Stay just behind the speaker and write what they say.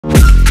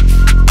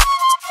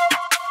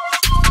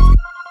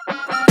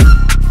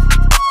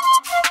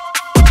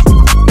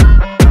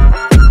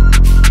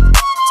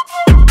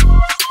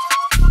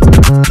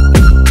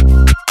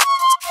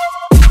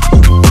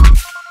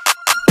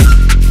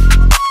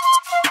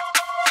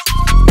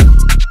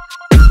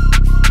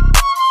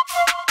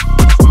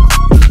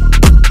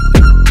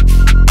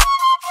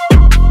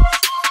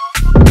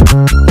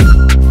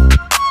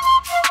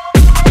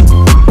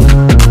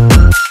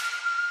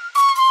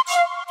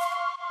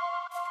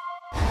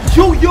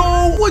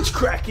What's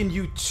cracking,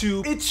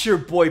 YouTube? It's your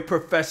boy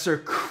Professor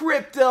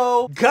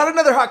Crypto. Got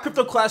another hot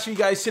crypto class for you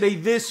guys today.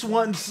 This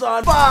one's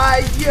on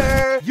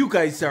fire. You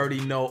guys already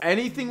know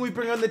anything we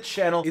bring on the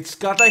channel, it's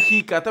got the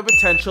heat, got the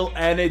potential,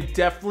 and it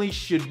definitely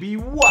should be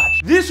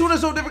watched. This one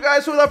is so different,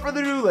 guys. So without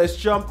further ado, let's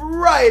jump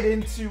right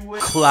into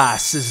it.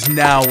 Class is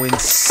now in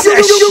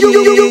session.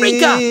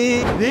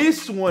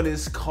 This one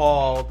is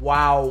called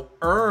Wow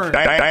Earn.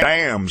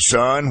 Damn,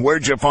 son,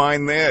 where'd you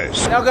find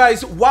this? Now,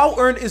 guys, Wow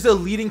Earn is a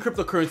leading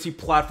cryptocurrency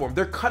platform.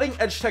 Their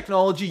cutting-edge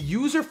technology,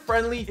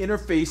 user-friendly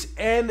interface,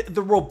 and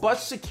the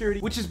robust security,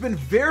 which has been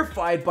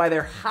verified by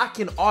their hack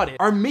and audit,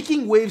 are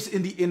making waves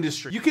in the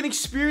industry. You can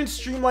experience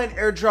streamlined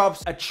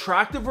airdrops,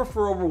 attractive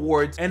referral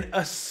rewards, and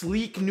a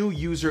sleek new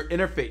user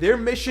interface. Their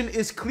mission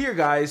is clear,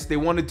 guys. They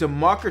want to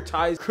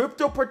democratize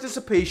crypto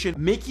participation,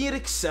 making it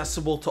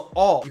accessible to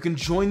all. You can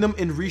join them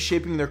in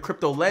reshaping their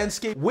crypto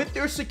landscape with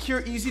their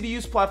secure,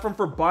 easy-to-use platform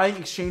for buying,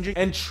 exchanging,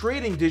 and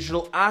trading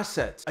digital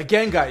assets.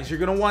 Again, guys, you're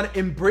going to want to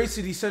embrace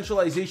the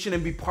decentralization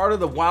and be part of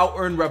the Wow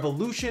Earn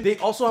revolution. They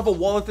also have a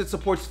wallet that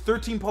supports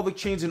 13 public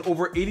chains and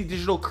over 80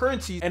 digital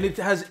currencies, and it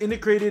has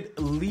integrated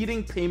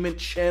leading payment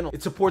channels.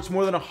 It supports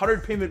more than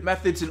 100 payment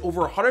methods in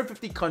over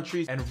 150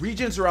 countries and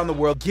regions around the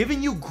world,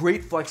 giving you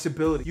great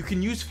flexibility. You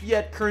can use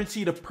fiat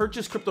currency to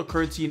purchase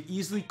cryptocurrency and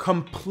easily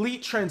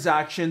complete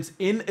transactions.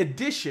 In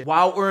addition,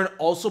 Wow Earn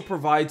also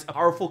provides a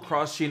powerful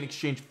cross-chain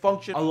exchange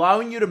function,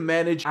 allowing you to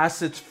manage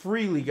assets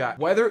freely, guys.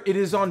 Whether it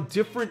is on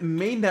different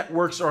main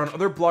networks or on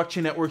other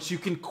blockchain networks, you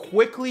can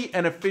quickly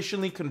and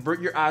efficiently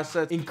convert your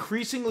assets,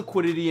 increasing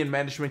liquidity and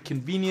management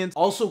convenience.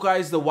 Also,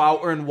 guys, the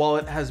Wow Earn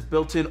wallet has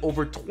built in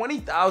over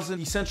 20,000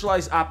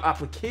 decentralized app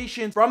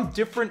applications from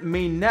different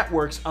main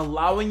networks,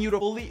 allowing you to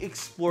fully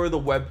explore the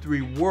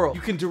Web3 world.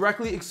 You can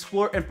directly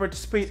explore and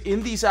participate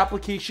in these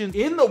applications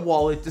in the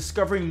wallet,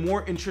 discovering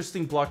more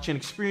interesting blockchain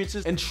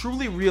experiences and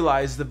truly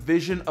realize the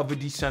vision of a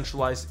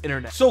decentralized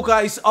internet. So,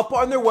 guys, up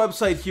on their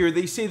website here,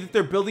 they say that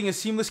they're building a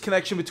seamless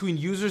connection between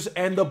users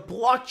and the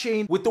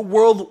blockchain with the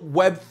World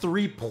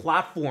Web3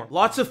 platform.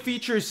 Lots of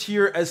features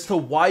here as to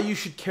why you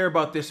should care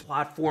about this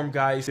platform,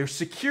 guys. Their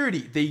security.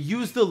 They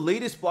use the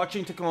latest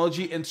blockchain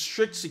technology and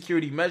strict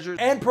security measures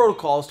and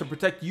protocols to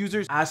protect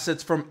users'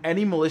 assets from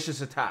any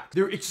malicious attack.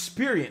 Their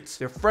experience.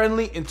 Their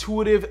friendly,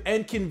 intuitive,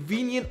 and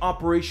convenient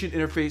operation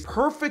interface.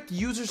 Perfect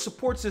user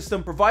support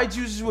system provides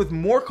users with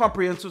more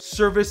comprehensive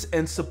service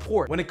and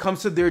support. When it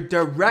comes to their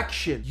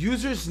direction,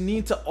 users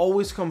need to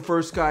always come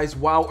first, guys.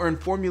 Wow Earn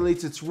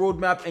formulates its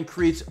roadmap and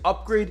creates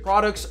upgrade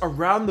products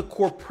around the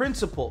core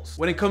principles.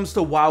 When it comes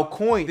to Wow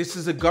Coin, this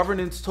is a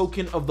governance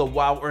token of the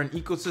Wow Earn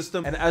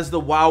ecosystem, and as the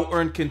Wow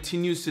Earn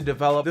continues to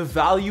develop, the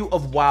value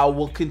of Wow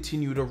will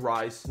continue to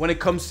rise. When it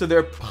comes to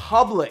their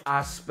public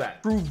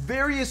aspect, through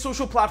various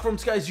social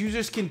platforms, guys,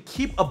 users can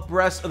keep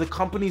abreast of the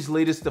company's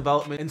latest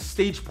development and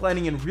stage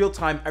planning in real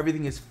time.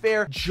 Everything is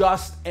fair,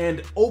 just,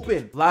 and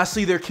open.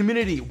 Lastly, their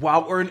community.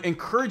 Wow Earn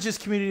encourages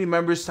community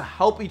members to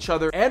help each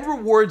other and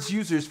rewards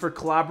users for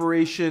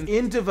collaboration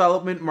in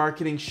development,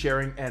 marketing,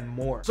 sharing, and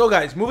more. So,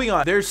 guys, moving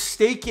on. Their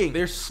staking.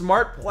 Their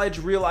smart pledge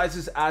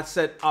realizes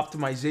asset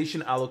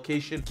optimization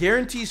allocation,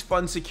 guarantees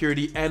fund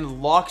security,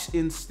 and locks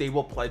in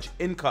stable pledge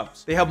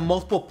incomes. They have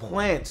multiple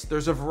plans.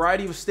 There's a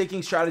variety of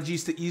staking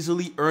strategies to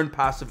easily earn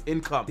passive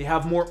income. They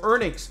have more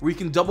earnings where you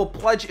can double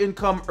pledge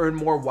income, earn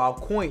more Wow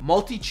Coin.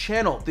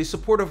 Multi-channel. They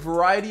support a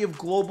variety of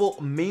global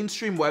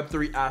mainstream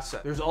Web3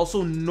 assets. There's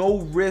also no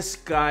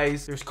risk,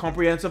 guys. There's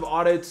comprehensive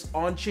audits,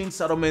 on-chain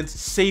settlements,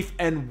 safe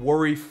and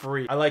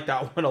worry-free. I like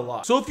that one a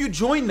lot. So if you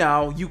join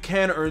now, you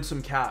can earn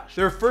some cash.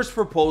 Their first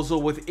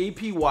proposal with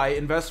APY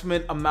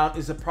investment amount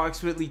is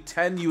approximately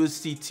 10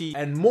 USDT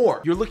and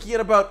more. You're looking at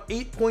about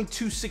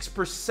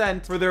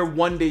 8.26% for their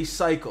one-day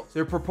cycle.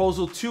 Their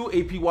proposal 2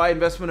 APY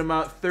investment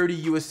amount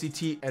 30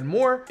 USDT and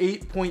more,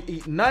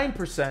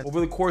 8.89% over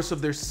the course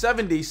of their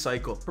 7-day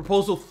cycle.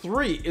 Proposal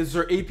 3 is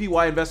their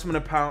APY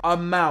investment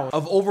amount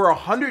of over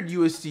 100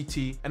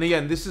 USDT, and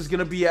again, this is going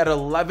to be at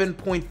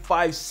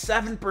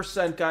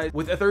 11.57%, guys,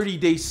 with a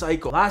 30-day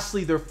cycle.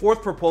 Lastly, their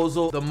fourth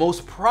proposal, the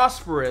most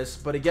prosperous,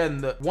 but again,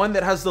 the one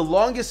that has the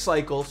longest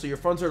cycle, so your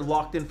funds are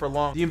locked in for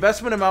long. The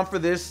investment amount for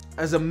this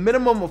as a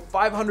minimum of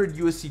 500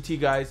 USDT,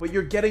 guys, but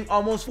you're getting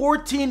almost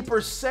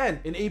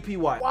 14% in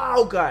APY.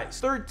 Wow,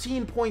 guys,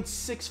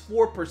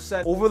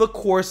 13.64% over the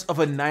course of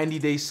a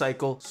 90-day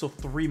cycle, so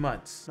 3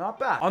 months. Not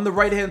bad. On the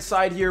right-hand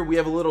side here, we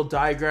have a little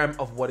diagram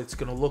of what it's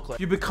going to look like.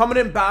 If you become an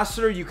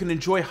ambassador, you can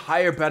enjoy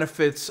higher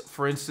benefits.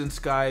 For instance,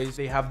 guys,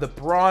 they have the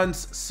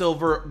bronze,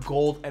 silver,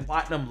 gold, and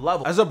platinum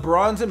level. As a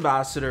bronze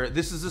ambassador,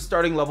 this is the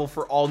starting level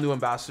for all new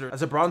ambassadors.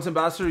 As a bronze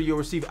ambassador, you'll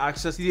receive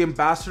access to the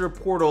ambassador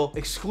portal,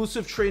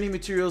 exclusive training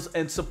materials,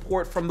 and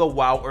support from the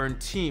Wow Earn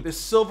team. The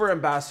silver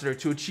ambassador,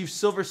 to achieve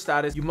silver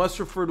status, you must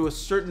refer to a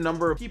certain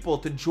number of people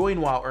to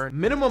join Wow Earn.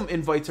 Minimum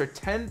invites are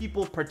 10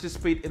 people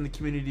participate in the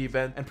community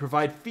event and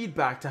provide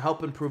feedback to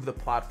help improve the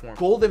platform.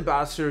 Gold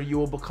ambassador, you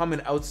will become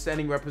an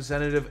outstanding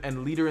representative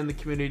and leader in the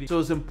community, so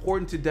it's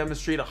important to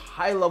demonstrate a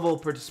high level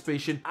of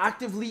participation,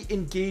 actively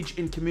engage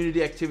in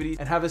community activities,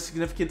 and have a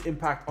significant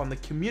impact on the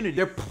community.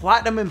 Their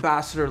platinum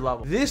ambassador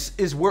level. this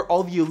is where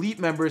all the elite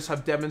members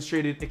have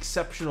demonstrated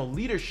exceptional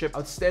leadership,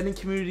 outstanding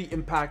community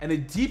impact, and a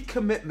deep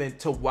commitment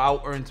to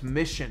WoW Earn's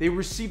mission. They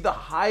receive the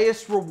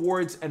highest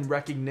rewards and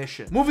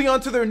recognition. Moving on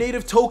to their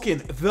native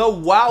token, the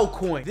WoW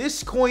Coin.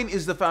 This coin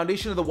is the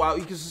foundation of the WoW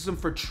ecosystem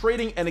for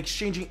trading and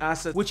exchanging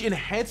assets, which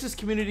enhances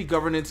community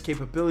governance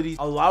capabilities,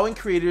 allowing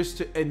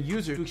creators and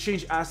users to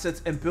exchange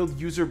assets and build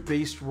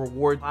user-based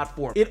reward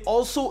platform. It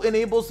also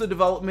enables the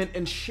development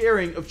and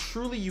sharing of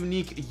truly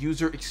unique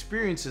user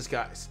experiences,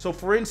 guys. So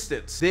for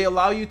instance, they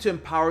allow you to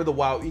empower the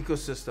WoW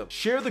ecosystem,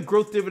 share the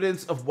growth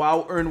dividends of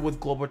WoW Earn with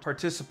global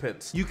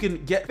participants. You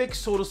can get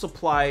fixed total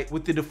supply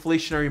with the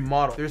deflationary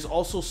model. There's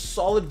also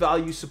solid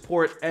value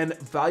support, and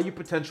value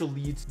potential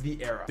leads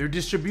the era. Their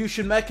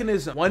distribution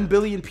mechanism, 1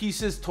 billion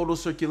pieces total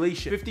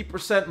circulation,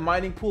 50%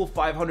 mining pool,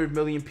 500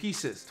 million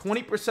pieces,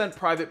 20%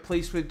 private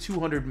placement,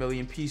 200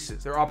 million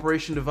pieces. Their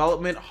operation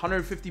development,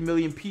 150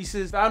 million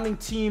pieces, founding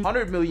team,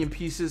 100 million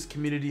pieces,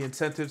 community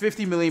incentives,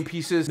 50 million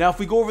pieces. Now, if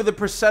we go over the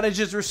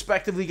percentages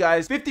respectively,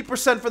 guys,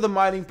 50% for the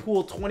mining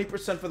pool,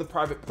 20% for the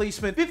private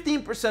placement,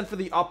 15% for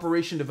the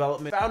operation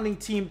development, founding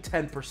team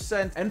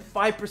 10%, and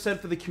 5%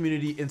 for the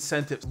community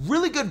incentives.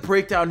 Really good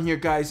breakdown here,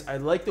 guys. I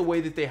like the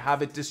way that they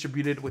have it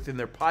distributed within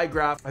their pie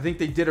graph. I think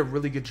they did a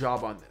really good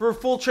job on this. For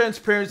full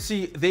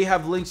transparency, they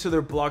have links to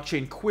their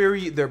blockchain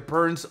query, their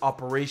burns,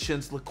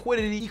 operations,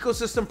 liquidity,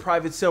 ecosystem,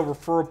 private sale,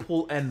 referral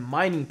pool, and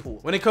mining pool.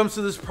 When it comes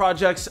to this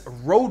project's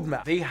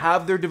roadmap, they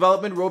have their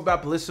development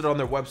roadmap listed on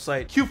their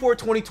website. Q4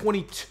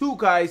 2022,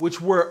 guys,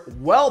 which we're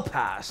well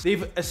past.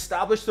 They've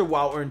established their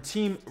WoW Earn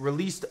team,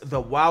 released the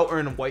WoW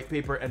Earn white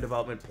paper and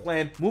development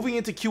plan. Moving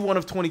into Q1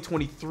 of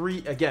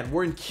 2023, again,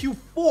 we're in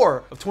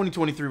Q4 of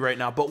 2023 right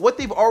now, but what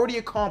they've already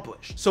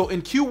accomplished. So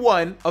in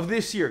Q1 of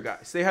this year,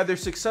 guys, they had their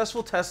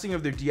successful testing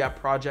of their DApp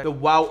project. The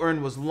WoW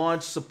Earn was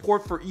launched,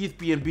 support for ETH,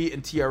 BNB,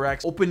 and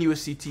TRX, open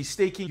USDT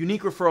staking,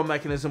 unique referral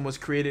mechanism was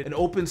created, an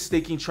open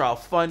staking trial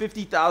fund,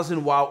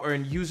 50,000 WoW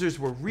Earn users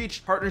were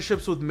reached,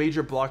 partnerships with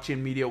major blockchain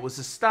media was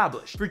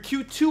established. For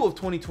Q2 of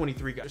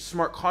 2023, guys,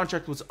 smart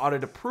contract was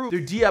audit approved,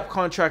 their DApp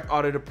contract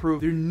audit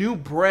approved, their new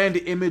brand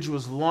image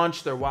was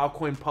launched, their WoW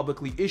coin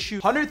publicly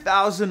issued,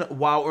 100,000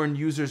 WoW Earn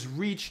users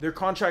reached, their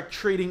contract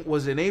trading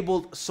was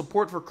enabled,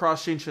 support for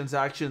cross-chain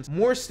transactions,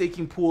 more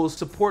staking pools,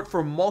 support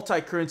for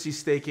multi-currency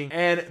staking,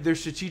 and their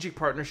strategic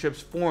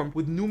partnerships formed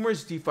with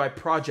numerous DeFi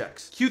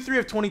projects. Q3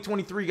 of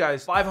 2023,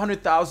 guys,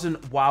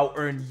 500,000 WoW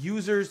Earn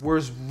users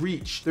was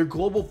reached. Their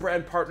global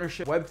brand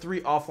partnership,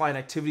 Web3 offline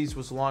activities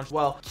was launched.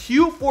 Well,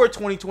 Q4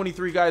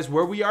 2023, guys,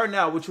 where we are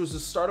now, which was the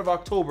start of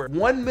October,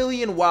 1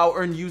 million WoW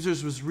Earn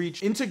users was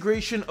reached.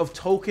 Integration of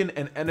token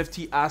and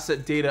NFT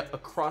asset data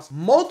across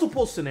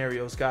multiple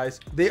scenarios, guys.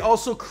 They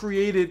also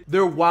created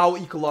their WoW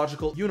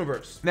ecological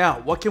universe. Now,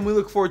 what can we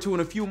look forward to in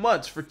a few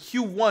months? For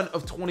Q1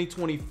 of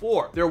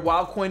 2024, their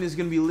WoW coin is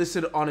going to be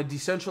listed on a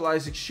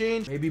decentralized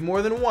exchange, maybe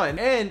more than one,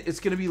 and it's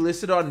going to be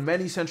listed on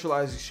many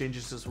centralized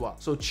exchanges as well.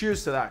 So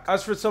cheers to that.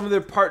 As for some of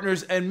their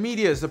partners and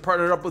medias, they're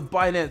partnered up with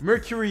Binance,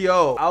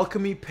 Mercurio,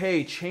 Alchemy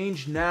Pay,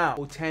 Change Now,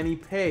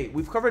 Otani Pay.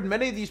 We've covered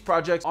many of these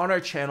projects on our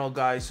channel,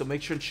 guys, so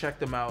make sure to check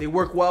them out. They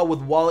work well with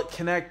Wallet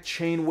Connect,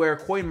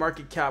 Chainware,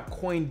 CoinMarketCap,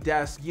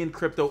 CoinDesk, Bean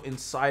Crypto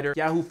Insider,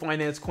 Yahoo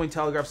Finance,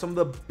 Cointelegraph, some of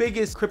the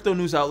biggest crypto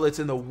news outlets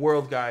in the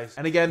world, guys.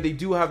 And again, they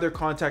do have their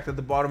contact at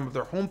the bottom of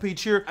their homepage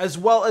here, as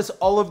well as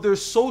all of their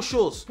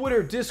socials: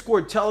 Twitter,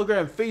 Discord,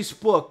 Telegram,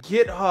 Facebook,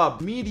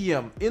 GitHub,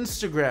 Medium,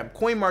 Instagram,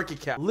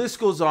 CoinMarketCap. List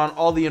goes on.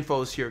 All the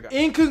info is here, guys.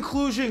 In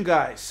conclusion,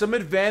 guys, some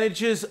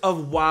advantages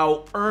of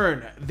WoW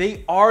Earn.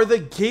 They are the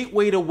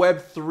gateway to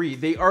Web3.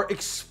 They are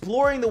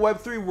exploring the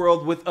Web3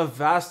 world with a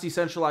vast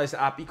decentralized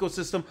app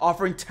ecosystem,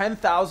 offering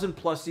 10,000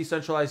 plus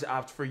decentralized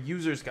apps for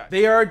users, guys.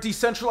 They are a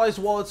decentralized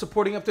wallet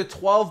supporting up to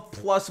 12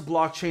 plus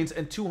blockchains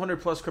and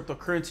 200 plus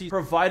cryptocurrencies,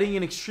 providing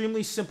an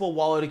extremely simple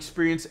wallet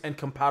experience and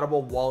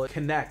compatible wallet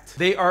connect.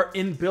 They are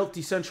inbuilt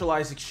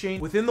decentralized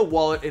exchange within the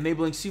wallet,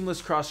 enabling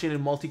seamless cross-chain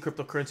and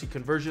multi-cryptocurrency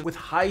conversion with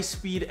high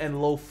speed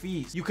and low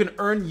fees. You can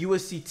earn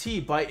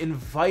USDT by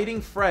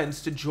inviting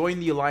friends to join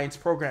the Alliance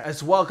program.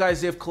 As well,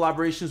 guys, they have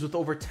collaborations with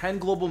over 10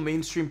 global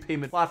mainstream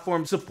payment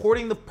platforms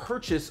supporting the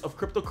purchase of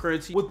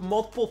cryptocurrency with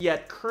multiple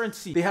fiat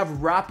currency. They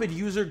have rapid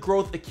user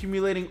growth,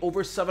 accumulating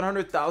over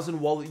 700,000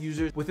 wallet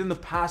users within the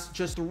past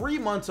just 3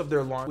 months of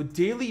their launch, with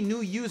daily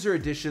new user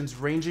additions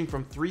ranging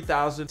from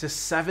 3,000 to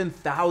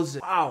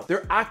 7,000. Wow.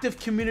 Their active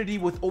community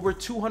with over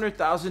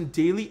 200,000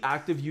 daily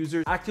active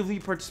users actively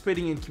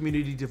participating in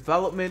community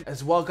development.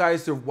 As well,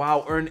 guys, their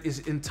WoW Earn is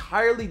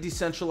entirely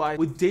decentralized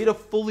with data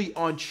fully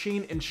on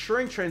chain,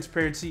 ensuring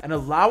transparency and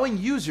allowing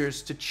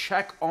users to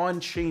check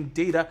on-chain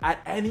data at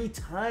any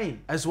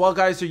time. As well,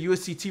 guys, their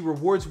USDT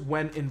rewards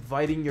when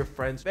inviting your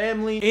friends,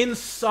 family. In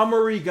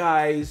summary,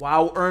 guys,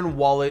 WoW Earn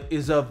wallet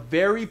is a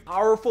very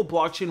powerful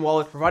blockchain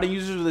wallet, providing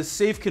users with a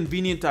safe,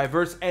 convenient,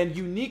 diverse, and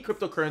unique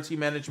cryptocurrency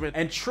management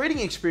and trading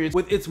experience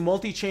with its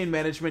multi-chain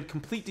management,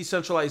 complete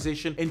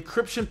decentralization,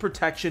 encryption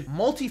protection,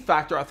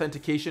 multi-factor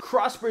authentication,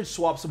 cross-bridge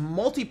swaps,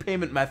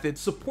 multi-payment methods,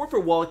 support for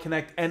Wallet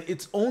Connect, and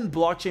its own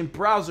blockchain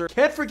browser.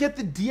 Can't forget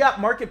the DApp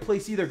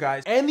marketplace either,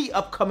 guys, and the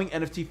upcoming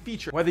NFT feature.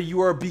 future. Whether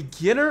you are a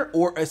beginner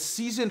or a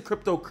seasoned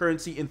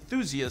cryptocurrency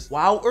enthusiast,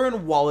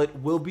 WowEarn Wallet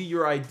will be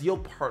your ideal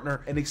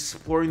partner in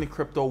exploring the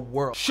crypto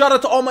world. Shout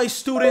out to all my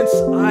students.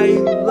 I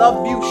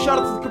love you. Shout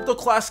out to the Crypto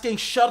Class Gang.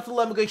 Shout out to the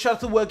Lemon Gang. Shout out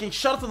to the Whale Gang.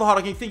 Shout out to the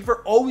Hot Gang. Thank you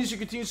for always your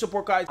continued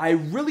support, guys. I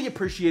really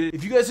appreciate it.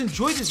 If you guys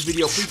enjoyed this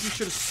video, please be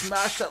sure to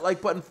smash that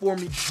like button for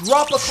me.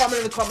 Drop a comment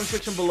in the comment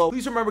section below.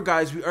 Please remember,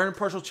 guys, we are an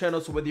impartial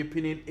channel, so whether your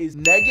opinion is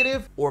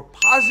negative or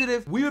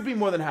positive, we would be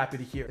more than happy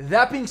to hear.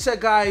 That being said,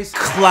 guys,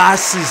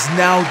 class is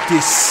now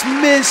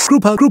dismissed.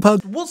 Group hug, group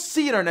hug. We'll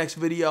see you in our next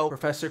video.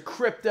 Professor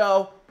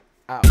Crypto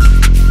out.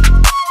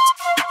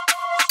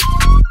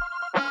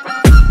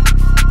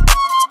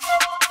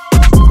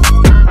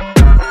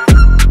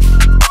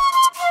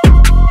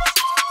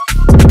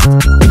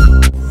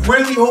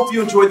 Really hope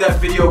you enjoyed that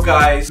video,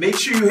 guys. Make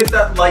sure you hit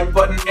that like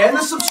button and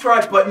the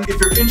subscribe button if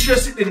you're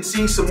interested in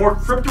seeing some more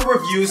crypto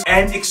reviews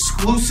and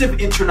exclusive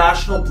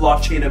international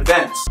blockchain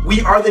events.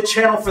 We are the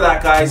channel for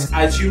that, guys,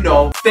 as you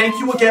know. Thank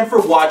you again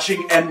for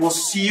watching, and we'll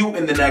see you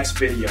in the next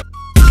video.